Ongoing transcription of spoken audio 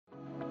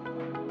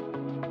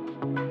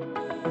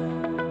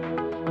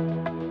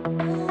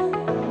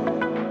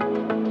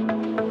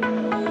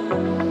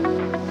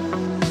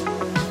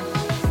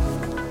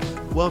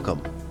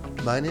Welcome.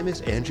 My name is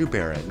Andrew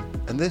Barron,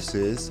 and this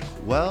is,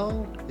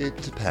 well, it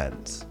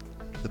depends.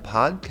 The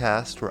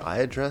podcast where I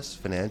address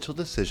financial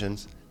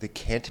decisions that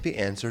can't be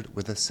answered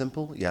with a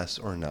simple yes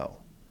or no.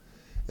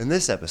 In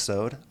this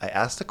episode, I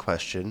asked the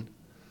question,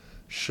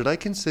 should I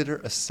consider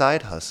a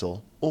side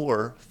hustle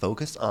or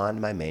focus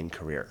on my main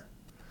career?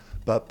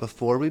 But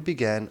before we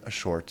begin, a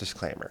short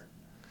disclaimer.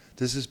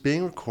 This is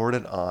being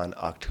recorded on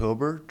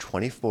October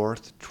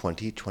 24th,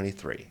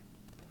 2023.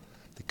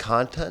 The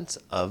contents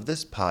of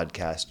this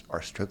podcast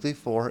are strictly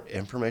for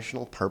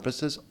informational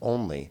purposes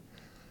only,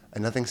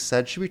 and nothing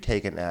said should be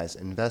taken as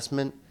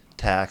investment,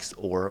 tax,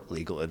 or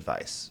legal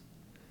advice.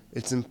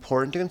 It's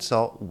important to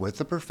consult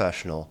with a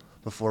professional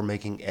before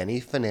making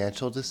any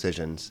financial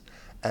decisions,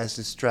 as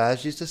the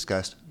strategies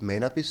discussed may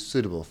not be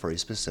suitable for you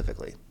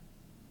specifically.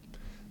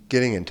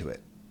 Getting into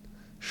it.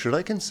 Should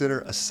I consider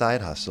a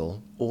side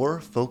hustle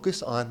or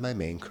focus on my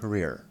main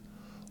career?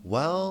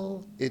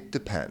 Well, it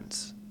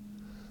depends.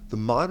 The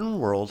modern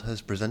world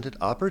has presented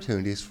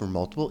opportunities for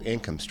multiple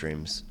income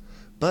streams,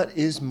 but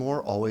is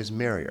more always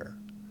merrier?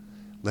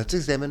 Let's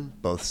examine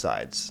both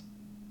sides.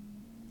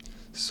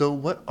 So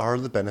what are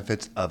the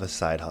benefits of a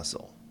side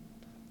hustle?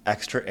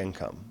 Extra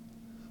income.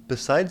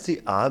 Besides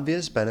the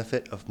obvious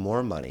benefit of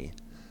more money,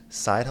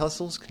 side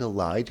hustles can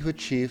allow you to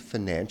achieve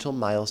financial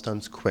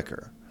milestones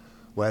quicker,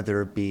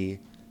 whether it be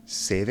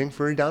saving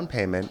for a down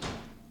payment,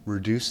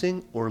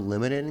 reducing or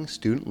eliminating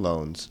student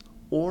loans,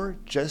 or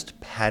just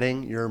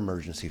padding your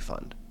emergency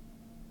fund.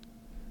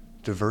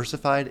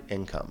 Diversified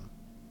income.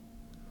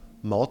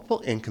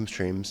 Multiple income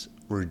streams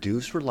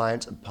reduce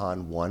reliance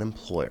upon one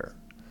employer.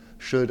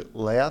 Should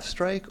layoffs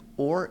strike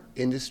or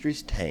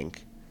industries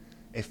tank,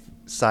 a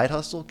side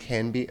hustle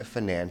can be a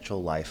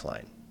financial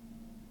lifeline.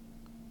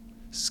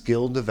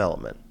 Skill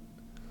development.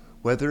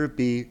 Whether it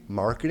be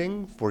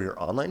marketing for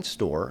your online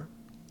store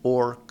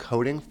or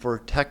coding for a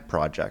tech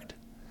project,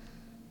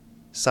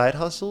 side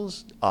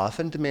hustles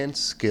often demand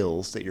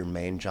skills that your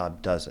main job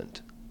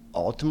doesn't,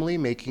 ultimately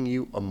making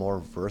you a more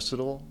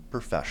versatile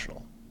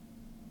professional.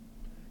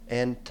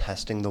 And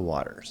testing the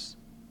waters.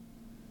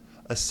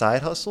 A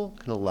side hustle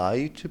can allow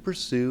you to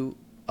pursue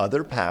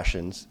other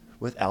passions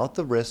without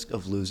the risk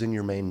of losing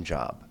your main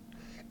job.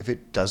 If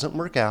it doesn't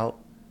work out,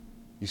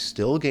 you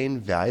still gain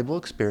valuable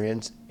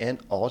experience and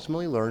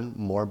ultimately learn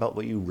more about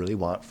what you really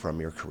want from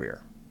your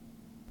career.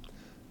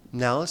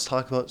 Now let's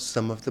talk about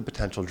some of the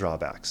potential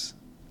drawbacks.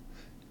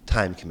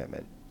 Time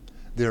commitment.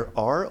 There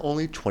are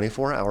only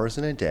 24 hours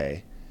in a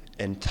day,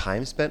 and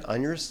time spent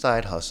on your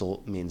side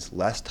hustle means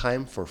less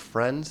time for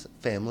friends,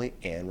 family,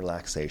 and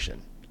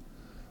relaxation.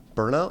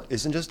 Burnout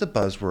isn't just a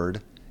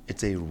buzzword,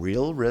 it's a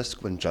real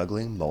risk when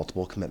juggling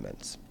multiple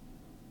commitments.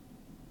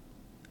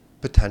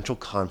 Potential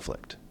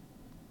conflict.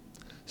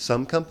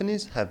 Some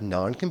companies have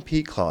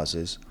non-compete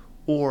clauses,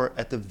 or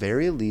at the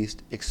very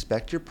least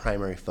expect your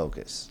primary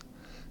focus.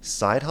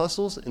 Side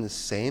hustles in the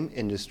same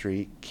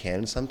industry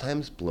can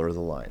sometimes blur the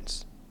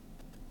lines.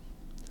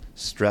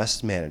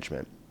 Stress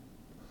management.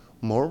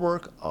 More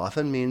work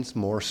often means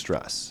more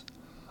stress.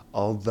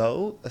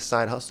 Although a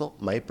side hustle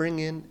might bring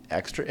in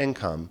extra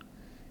income,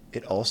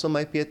 it also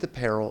might be at the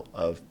peril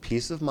of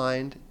peace of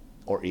mind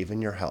or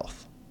even your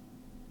health.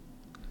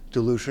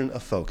 Dilution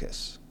of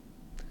focus.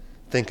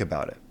 Think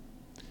about it.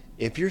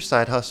 If your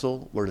side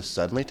hustle were to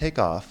suddenly take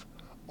off,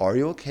 are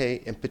you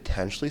okay in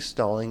potentially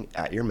stalling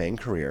at your main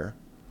career?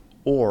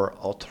 Or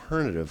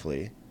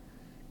alternatively,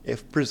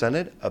 if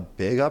presented a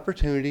big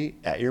opportunity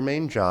at your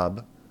main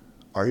job,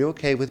 are you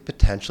okay with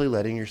potentially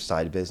letting your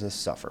side business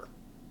suffer?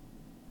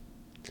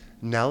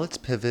 Now let's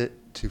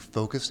pivot to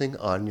focusing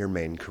on your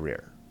main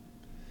career.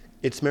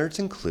 Its merits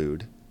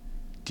include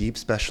deep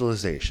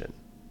specialization.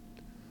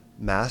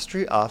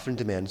 Mastery often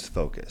demands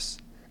focus,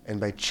 and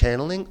by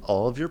channeling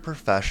all of your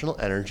professional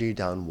energy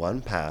down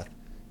one path,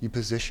 you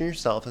position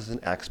yourself as an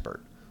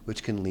expert,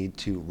 which can lead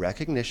to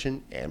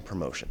recognition and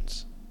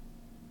promotions.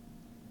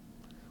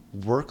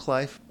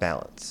 Work-life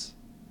balance.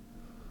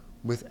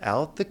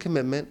 Without the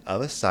commitment of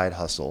a side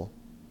hustle,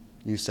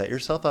 you set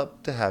yourself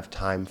up to have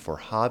time for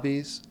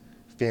hobbies,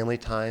 family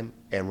time,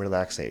 and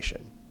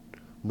relaxation,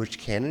 which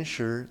can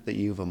ensure that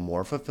you have a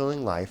more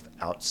fulfilling life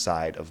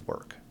outside of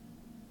work.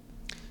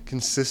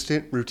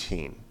 Consistent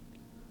routine.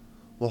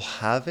 While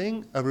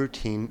having a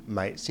routine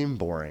might seem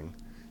boring,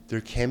 there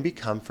can be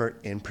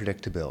comfort in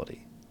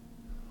predictability.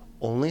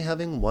 Only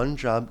having one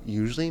job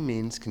usually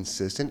means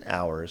consistent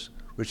hours,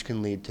 which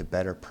can lead to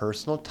better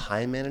personal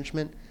time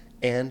management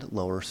and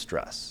lower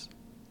stress.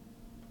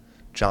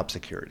 Job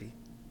security.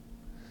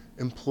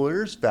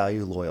 Employers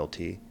value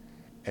loyalty,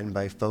 and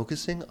by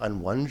focusing on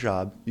one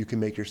job, you can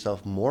make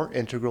yourself more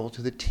integral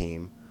to the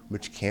team,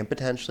 which can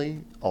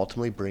potentially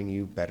ultimately bring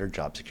you better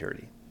job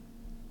security.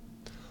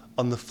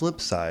 On the flip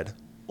side,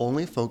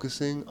 only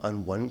focusing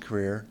on one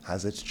career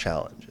has its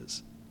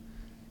challenges.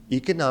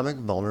 Economic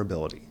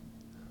vulnerability.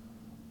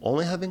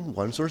 Only having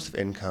one source of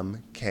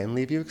income can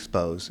leave you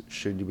exposed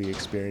should you be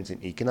experiencing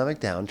an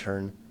economic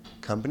downturn,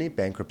 company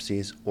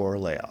bankruptcies, or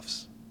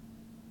layoffs.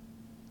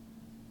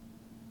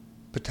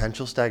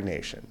 Potential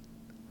stagnation.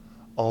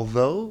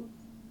 Although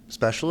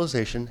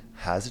specialization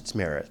has its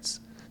merits,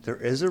 there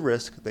is a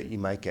risk that you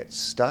might get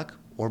stuck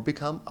or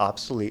become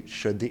obsolete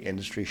should the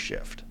industry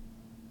shift.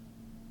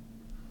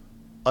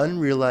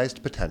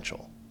 Unrealized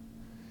potential.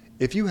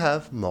 If you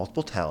have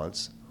multiple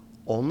talents,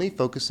 only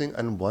focusing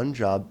on one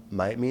job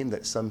might mean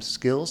that some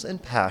skills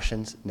and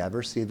passions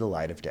never see the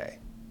light of day.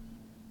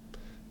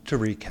 To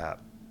recap,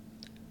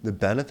 the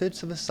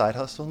benefits of a side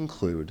hustle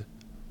include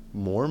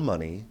more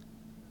money,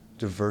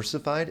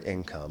 diversified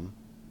income,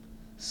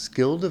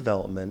 skill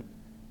development,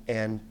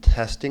 and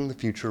testing the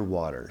future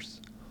waters,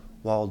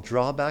 while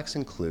drawbacks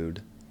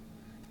include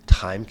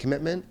time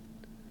commitment,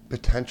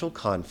 potential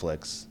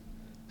conflicts,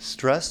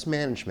 stress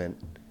management,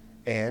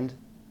 and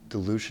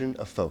dilution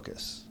of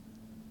focus.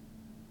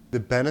 The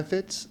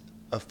benefits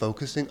of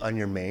focusing on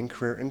your main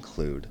career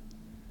include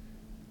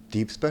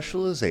deep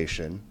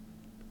specialization,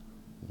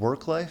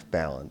 work-life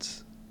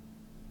balance,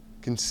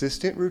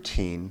 consistent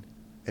routine,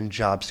 and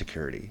job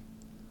security,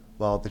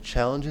 while the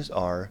challenges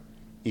are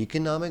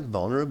economic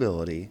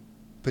vulnerability,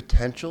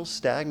 potential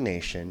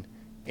stagnation,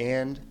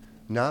 and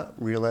not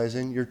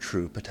realizing your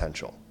true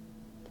potential.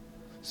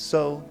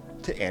 So,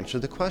 to answer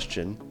the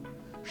question,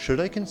 should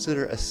I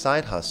consider a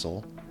side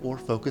hustle or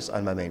focus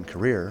on my main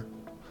career?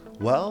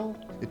 Well,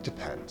 it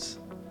depends.